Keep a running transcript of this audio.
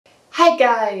Hi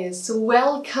guys,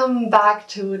 welcome back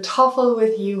to TOEFL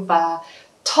with Juva.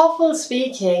 TOEFL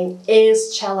speaking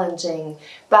is challenging,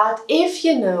 but if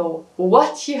you know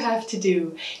what you have to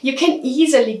do, you can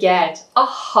easily get a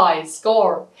high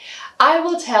score. I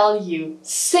will tell you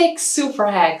 6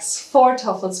 super hacks for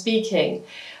TOEFL speaking.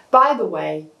 By the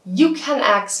way, you can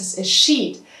access a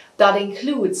sheet that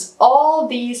includes all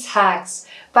these hacks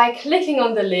by clicking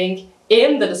on the link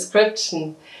in the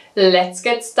description. Let's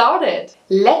get started.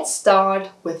 Let's start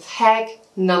with hack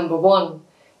number 1,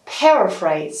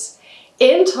 paraphrase.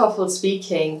 In TOEFL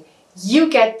speaking, you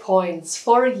get points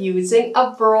for using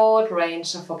a broad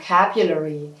range of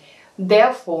vocabulary.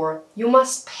 Therefore, you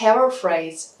must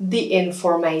paraphrase the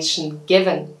information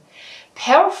given.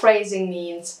 Paraphrasing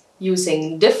means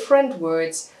using different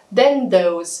words than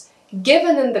those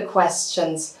given in the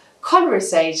questions,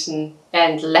 conversation,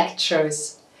 and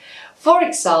lectures. For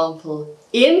example,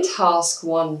 in task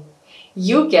 1,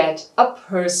 you get a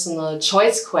personal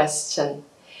choice question.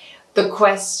 The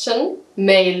question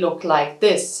may look like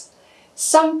this.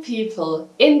 Some people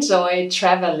enjoy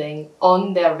traveling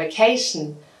on their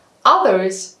vacation.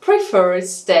 Others prefer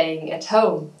staying at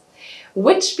home.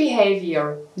 Which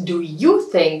behavior do you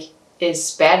think is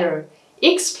better?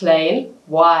 Explain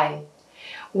why.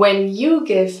 When you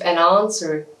give an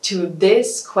answer to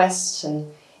this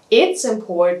question, it's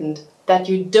important that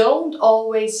you don't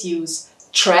always use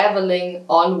traveling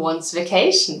on one's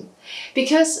vacation,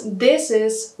 because this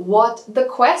is what the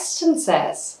question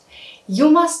says. You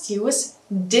must use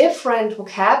different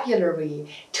vocabulary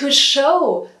to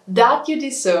show that you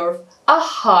deserve a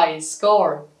high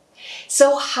score.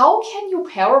 So how can you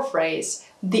paraphrase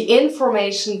the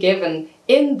information given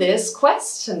in this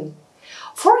question?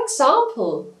 For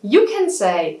example, you can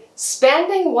say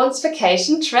spending one's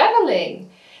vacation traveling,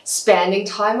 spending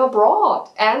time abroad,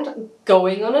 and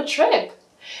going on a trip.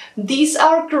 These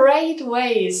are great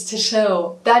ways to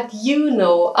show that you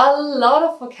know a lot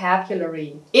of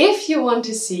vocabulary. If you want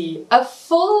to see a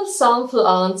full sample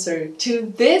answer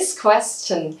to this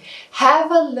question,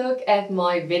 have a look at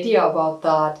my video about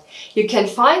that. You can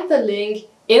find the link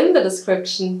in the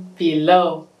description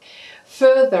below.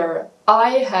 Further,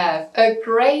 I have a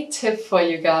great tip for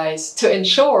you guys to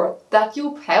ensure that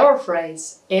you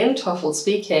paraphrase in TOEFL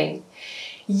speaking.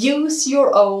 Use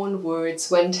your own words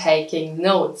when taking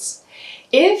notes.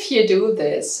 If you do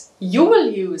this, you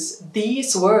will use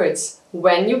these words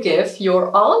when you give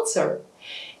your answer.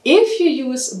 If you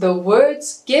use the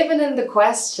words given in the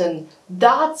question,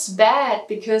 that's bad,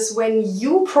 because when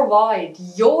you provide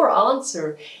your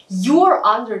answer, you're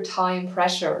under time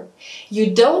pressure.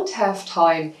 You don't have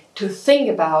time to think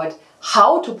about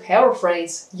how to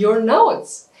paraphrase your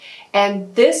notes.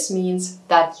 And this means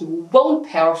that you won't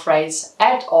paraphrase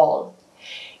at all.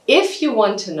 If you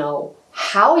want to know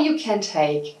how you can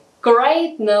take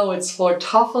great notes for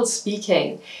TOEFL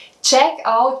speaking, check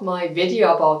out my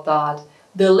video about that.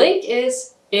 The link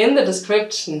is in the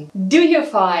description. Do you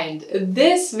find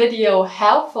this video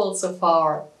helpful so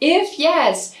far? If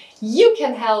yes, you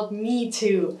can help me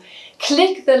too.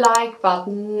 Click the like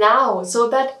button now so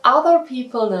that other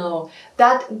people know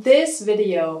that this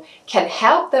video can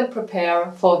help them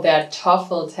prepare for their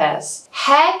TOEFL test.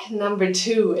 Hack number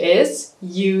 2 is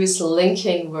use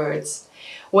linking words.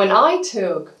 When I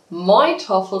took my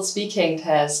TOEFL speaking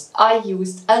test, I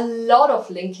used a lot of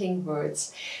linking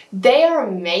words. They are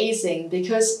amazing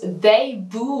because they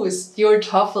boost your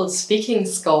TOEFL speaking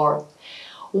score.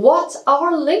 What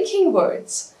are linking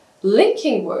words?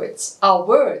 Linking words are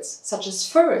words such as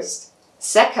first,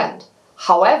 second,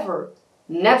 however,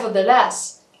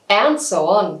 nevertheless, and so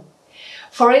on.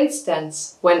 For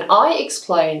instance, when I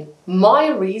explain my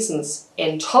reasons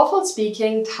in TOEFL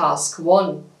speaking task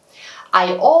 1,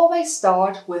 I always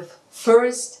start with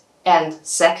first and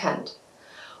second.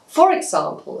 For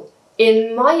example,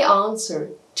 in my answer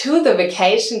to the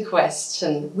vacation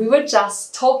question we were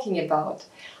just talking about,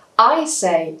 I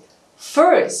say,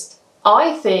 first,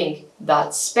 I think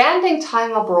that spending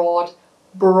time abroad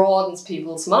broadens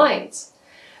people's minds.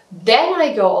 Then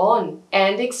I go on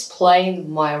and explain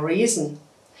my reason.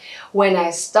 When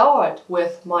I start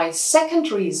with my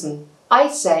second reason, I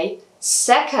say,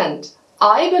 second,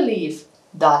 I believe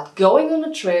that going on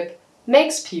a trip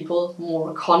makes people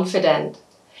more confident.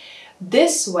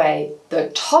 This way,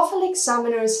 the TOEFL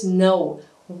examiners know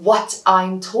what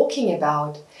I'm talking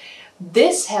about.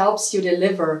 This helps you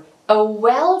deliver a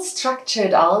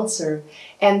well-structured answer,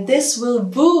 and this will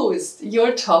boost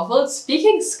your TOEFL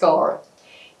speaking score.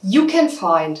 You can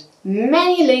find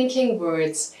many linking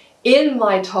words in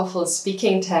my TOEFL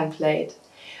speaking template.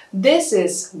 This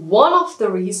is one of the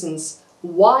reasons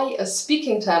why a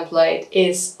speaking template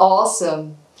is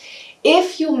awesome.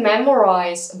 If you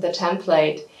memorize the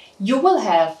template, you will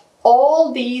have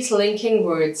all these linking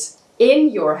words in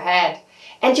your head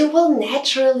and you will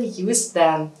naturally use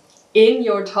them in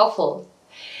your TOEFL.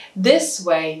 This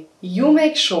way, you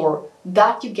make sure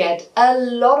that you get a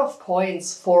lot of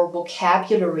points for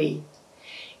vocabulary.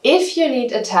 If you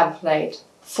need a template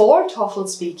for TOEFL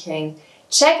speaking,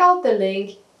 check out the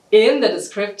link in the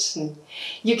description.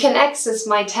 You can access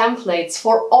my templates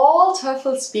for all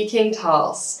TOEFL speaking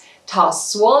tasks,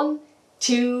 tasks 1,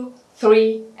 2,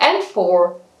 3 and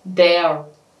 4 there.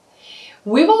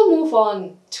 We will move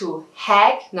on to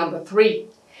hack number 3.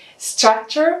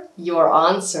 Structure your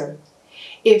answer.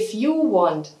 If you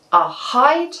want a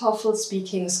high TOEFL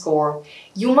speaking score,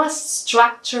 you must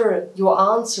structure your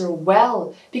answer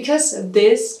well, because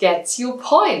this gets you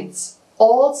points.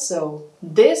 Also,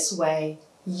 this way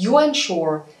you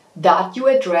ensure that you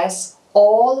address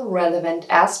all relevant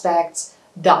aspects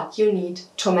that you need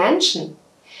to mention.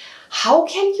 How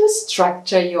can you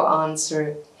structure your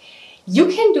answer? You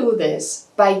can do this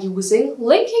by using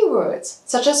linking words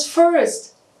such as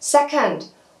first, second,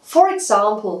 for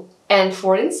example, and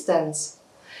for instance.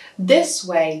 This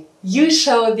way you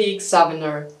show the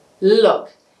examiner,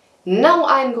 look, now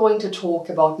I'm going to talk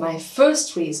about my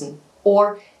first reason,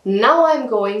 or now I'm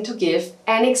going to give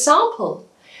an example.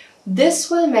 This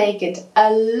will make it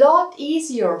a lot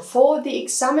easier for the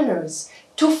examiners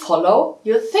to follow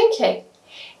your thinking,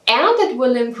 and it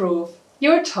will improve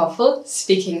your TOEFL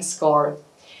speaking score.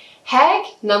 Hack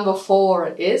number 4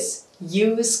 is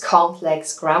use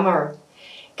complex grammar.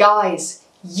 Guys,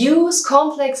 use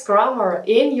complex grammar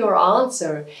in your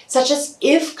answer, such as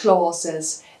if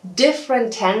clauses,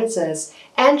 different tenses,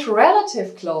 and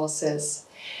relative clauses.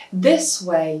 This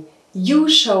way, you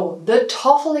show the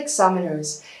TOEFL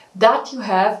examiners that you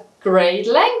have great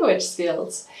language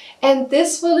skills, and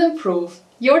this will improve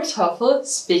your TOEFL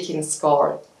speaking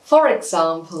score. For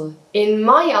example, in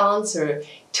my answer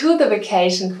to the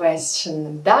vacation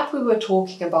question that we were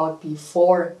talking about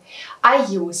before, I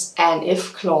use an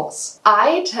if clause.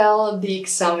 I tell the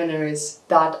examiners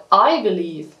that I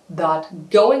believe that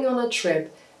going on a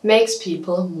trip makes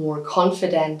people more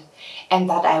confident, and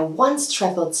that I once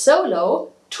traveled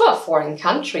solo to a foreign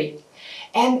country.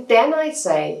 And then I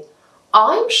say,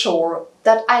 I'm sure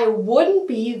that I wouldn't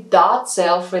be that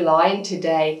self-reliant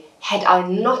today had I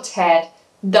not had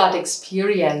that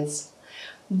experience.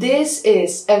 This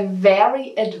is a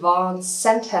very advanced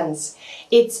sentence.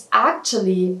 It's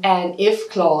actually an if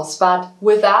clause, but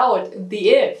without the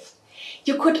if.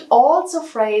 You could also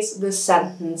phrase the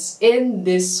sentence in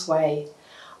this way.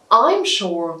 I'm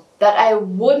sure that I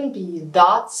wouldn't be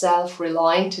that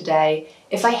self-reliant today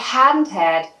if I hadn't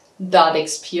had that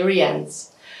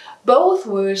experience. Both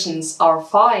versions are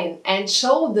fine and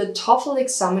show the TOEFL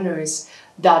examiners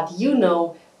that you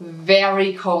know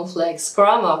very complex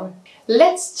grammar.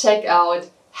 Let's check out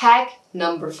hack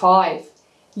number 5.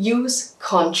 Use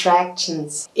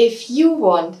contractions. If you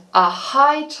want a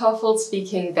high TOEFL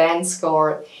speaking band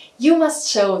score, you must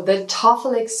show the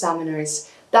TOEFL examiners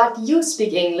that you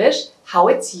speak English how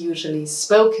it's usually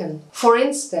spoken. For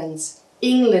instance,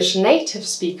 English native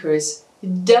speakers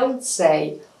don't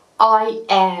say I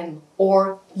am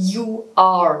or you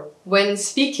are when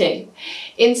speaking.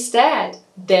 Instead,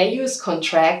 they use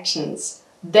contractions.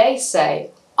 They say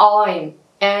I'm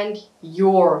and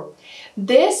you're.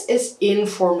 This is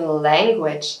informal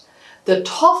language. The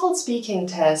TOEFL speaking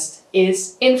test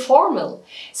is informal,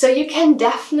 so you can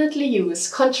definitely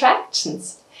use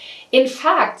contractions. In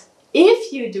fact,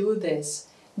 if you do this,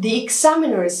 the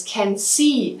examiners can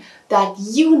see that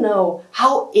you know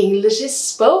how English is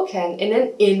spoken in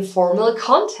an informal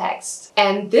context,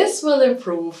 and this will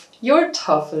improve your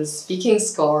TOEFL speaking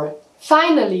score.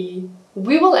 Finally,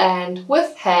 we will end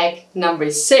with hack number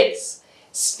 6.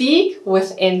 Speak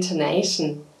with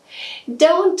intonation.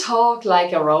 Don't talk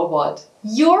like a robot.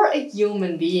 You're a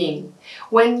human being.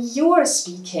 When you are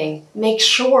speaking, make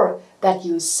sure that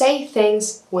you say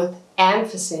things with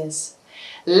emphasis.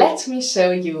 Let me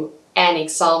show you an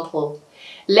example.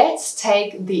 Let's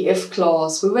take the if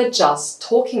clause we were just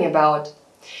talking about.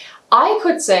 I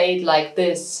could say it like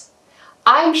this.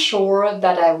 I'm sure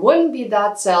that I wouldn't be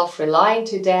that self-reliant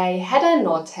today had I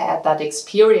not had that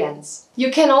experience. You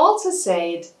can also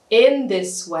say it in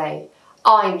this way.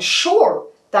 I'm sure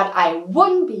that I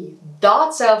wouldn't be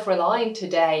that self-reliant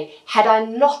today had I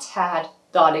not had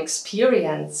that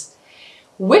experience.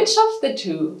 Which of the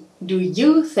two do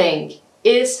you think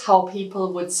is how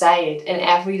people would say it in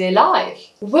everyday life?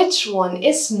 Which one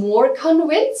is more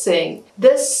convincing?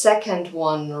 The second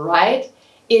one, right?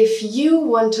 If you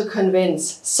want to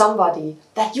convince somebody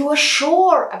that you are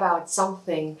sure about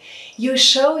something, you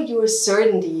show your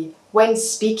certainty when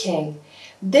speaking.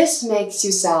 This makes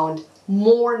you sound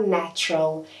more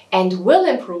natural and will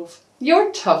improve your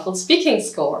TOEFL speaking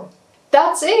score.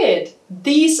 That's it!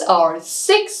 These are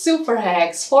 6 super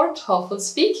hacks for TOEFL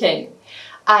speaking.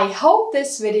 I hope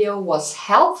this video was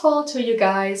helpful to you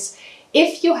guys.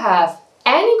 If you have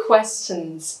any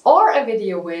questions or a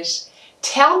video wish,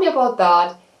 tell me about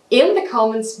that in the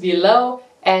comments below,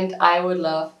 and I would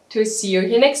love to see you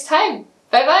here next time.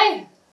 Bye bye!